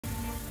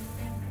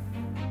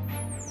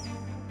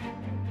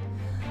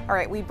All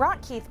right, we brought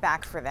Keith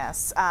back for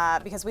this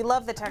because we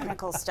love the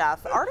technical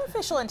stuff.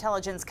 Artificial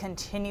intelligence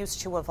continues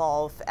to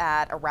evolve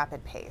at a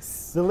rapid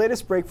pace. The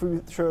latest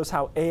breakthrough shows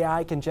how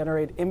AI can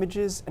generate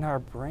images in our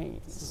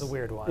brains. This is a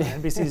weird one.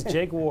 NBC's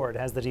Jake Ward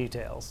has the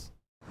details.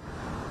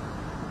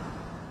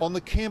 On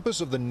the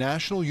campus of the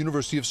National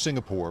University of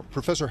Singapore,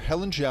 Professor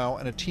Helen Zhao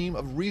and a team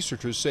of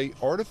researchers say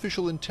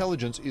artificial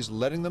intelligence is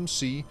letting them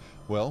see,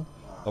 well,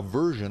 a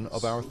version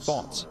of our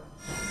thoughts.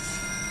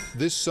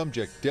 This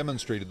subject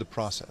demonstrated the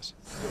process.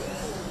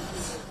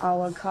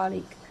 Our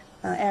colleague,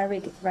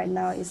 Eric, right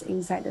now is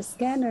inside the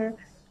scanner.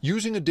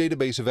 Using a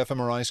database of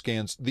fMRI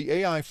scans, the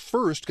AI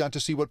first got to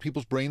see what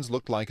people's brains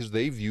looked like as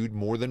they viewed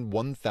more than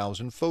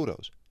 1,000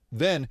 photos.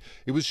 Then,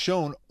 it was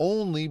shown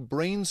only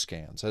brain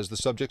scans as the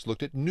subjects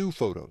looked at new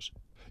photos.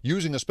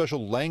 Using a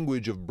special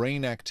language of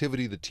brain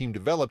activity the team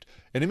developed,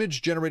 an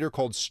image generator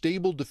called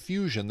Stable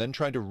Diffusion then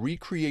tried to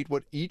recreate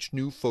what each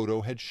new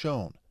photo had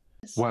shown.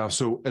 Wow,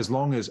 so as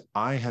long as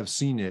I have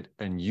seen it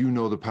and you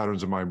know the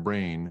patterns of my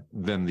brain,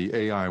 then the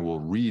AI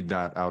will read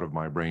that out of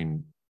my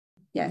brain.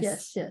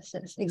 Yes,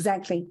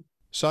 exactly.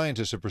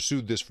 Scientists have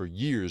pursued this for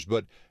years,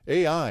 but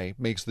AI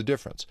makes the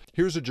difference.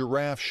 Here's a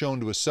giraffe shown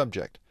to a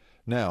subject.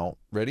 Now,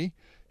 ready?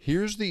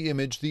 Here's the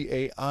image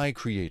the AI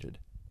created.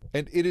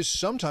 And it is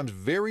sometimes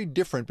very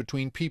different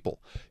between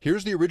people.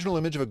 Here's the original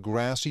image of a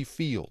grassy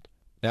field.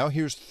 Now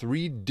here's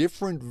 3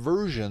 different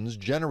versions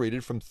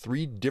generated from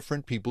 3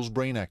 different people's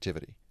brain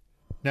activity.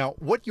 Now,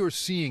 what you're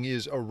seeing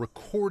is a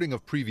recording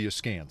of previous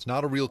scans,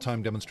 not a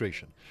real-time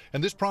demonstration.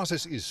 And this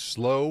process is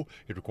slow,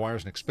 it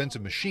requires an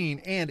expensive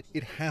machine, and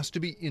it has to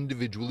be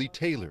individually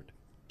tailored.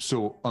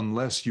 So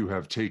unless you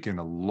have taken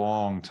a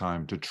long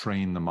time to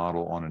train the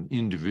model on an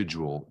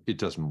individual, it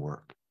doesn't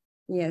work.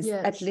 Yes,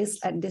 at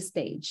least at this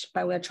stage,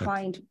 but we're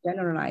trying to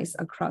generalize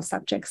across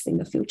subjects in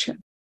the future.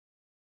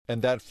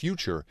 And that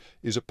future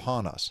is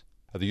upon us.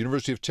 At the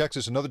University of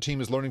Texas, another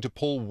team is learning to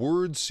pull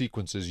word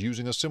sequences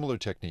using a similar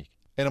technique.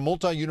 And a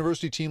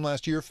multi-university team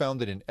last year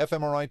found that in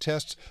fMRI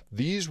tests,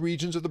 these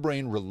regions of the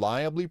brain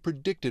reliably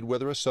predicted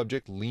whether a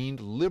subject leaned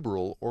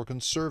liberal or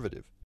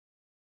conservative.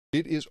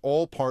 It is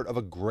all part of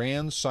a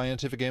grand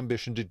scientific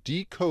ambition to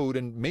decode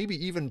and maybe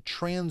even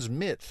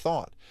transmit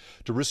thought,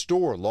 to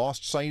restore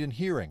lost sight and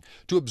hearing,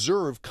 to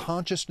observe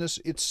consciousness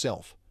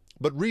itself.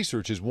 But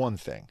research is one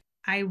thing.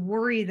 I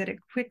worry that it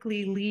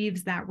quickly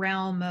leaves that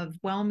realm of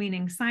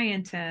well-meaning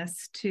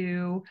scientists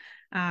to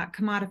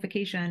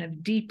commodification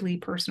of deeply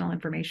personal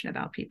information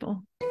about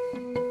people.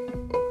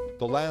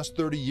 The last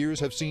 30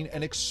 years have seen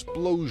an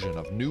explosion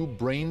of new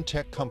brain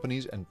tech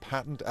companies and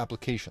patent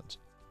applications.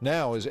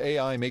 Now, as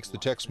AI makes the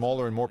tech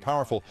smaller and more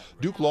powerful,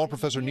 Duke Law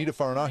professor Nita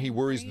Faranahi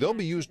worries they'll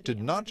be used to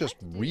not just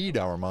read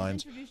our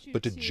minds,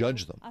 but to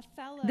judge them.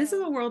 This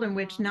is a world in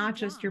which not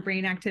just your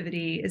brain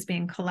activity is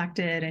being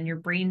collected and your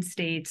brain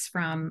states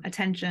from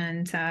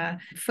attention to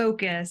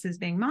focus is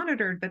being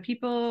monitored, but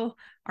people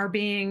are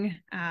being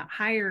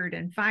hired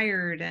and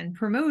fired and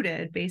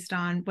promoted based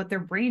on what their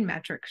brain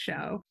metrics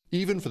show.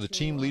 Even for the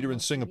team leader in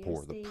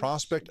Singapore, the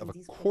prospect of a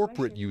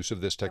corporate use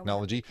of this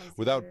technology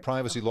without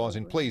privacy laws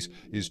in place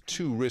is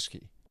too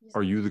risky.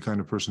 Are you the kind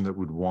of person that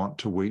would want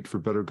to wait for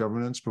better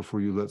governance before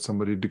you let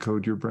somebody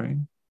decode your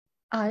brain?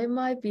 I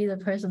might be the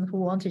person who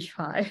want to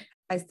try.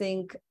 I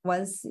think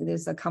once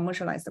there's a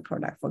commercialized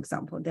product, for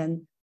example,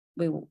 then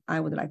I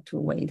would like to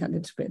wait a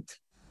little bit.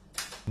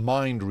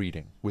 Mind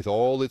reading, with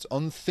all its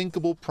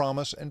unthinkable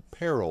promise and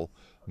peril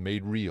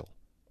made real.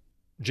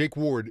 Jake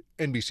Ward,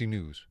 NBC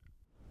News.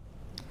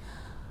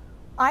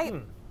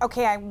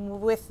 Okay, I'm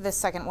with the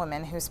second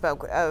woman who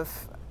spoke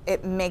of,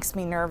 it makes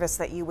me nervous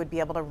that you would be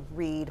able to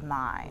read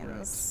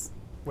minds.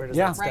 Right. Where does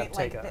that step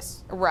take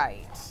us?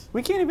 Right.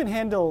 We can't even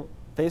handle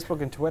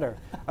Facebook and Twitter.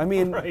 I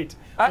mean, right.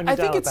 I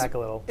think it's back a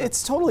little.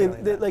 It's totally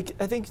like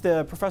I think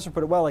the professor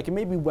put it well. Like it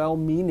may be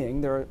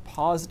well-meaning. There are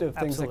positive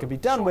things that can be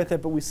done with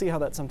it, but we see how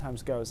that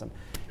sometimes goes. And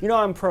you know,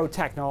 I'm pro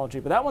technology,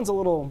 but that one's a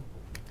little.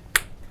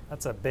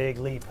 That's a big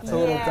leap. It's a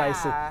little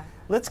dicey.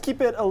 Let's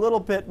keep it a little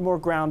bit more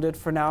grounded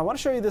for now. I want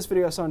to show you this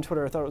video I saw on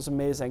Twitter. I thought it was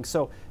amazing.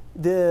 So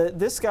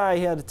this guy,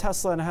 he had a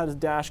Tesla and had a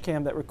dash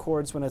cam that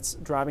records when it's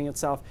driving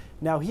itself.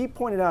 Now he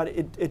pointed out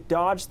it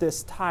dodged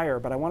this tire,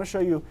 but I want to show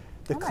you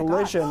the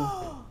collision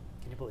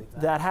Can you believe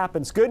that? that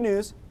happens. Good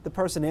news, the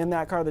person in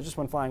that car that just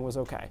went flying was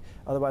okay.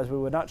 Otherwise we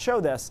would not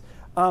show this.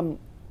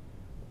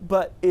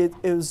 But it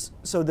was,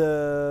 so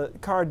the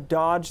car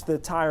dodged the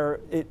tire,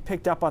 it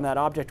picked up on that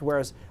object,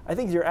 whereas I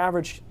think your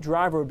average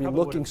driver would be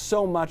looking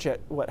so much at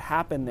what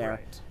happened there.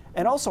 Right.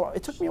 And also,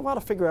 it took me a while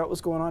to figure out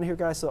what's going on here,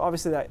 guys. So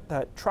obviously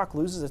that truck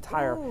loses a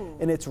tire,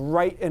 and it's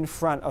right in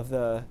front of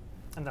the...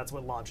 And that's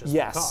what launches the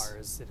car,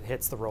 is it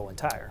hits the rolling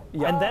tire.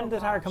 Yeah. And then the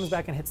tire comes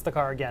back and hits the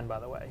car again, by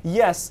the way.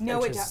 Yes.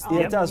 No, it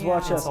does.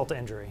 Watch this. Insult to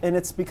injury. And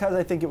it's because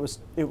I think it was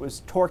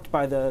torqued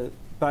by the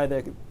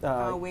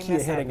Kia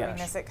hitting it. We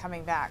miss it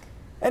coming back.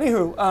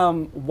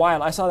 Anywho,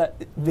 wild. I saw that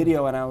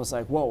video and I was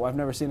like, whoa, I've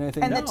never seen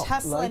anything and like the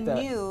Tesla that.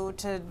 knew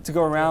to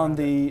go around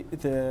the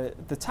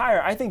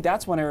tire. I think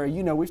that's one area,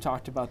 you know, we've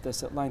talked about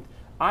this at length.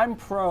 I'm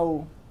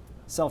pro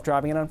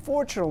self-driving. And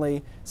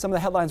unfortunately, some of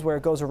the headlines where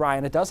it goes awry,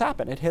 and it does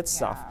happen, it hits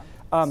stuff,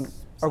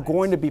 are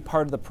going to be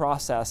part of the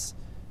process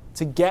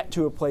to get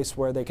to a place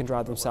where they can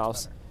drive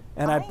themselves.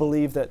 And I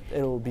believe that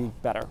it will be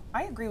better.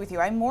 I agree with you.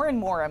 I'm more and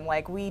more, I'm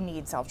like, we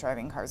need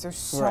self-driving cars. There's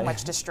so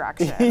much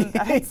distraction.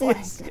 It's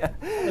like,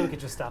 we could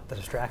just stop the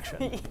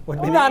distraction.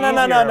 No. I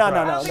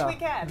don't think we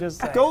can.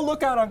 Just go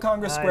look out on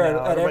Congress Square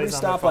at every everybody's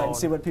on their stoplight and phone.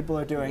 see what people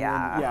are doing.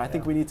 Yeah. And I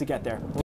think we need to get there.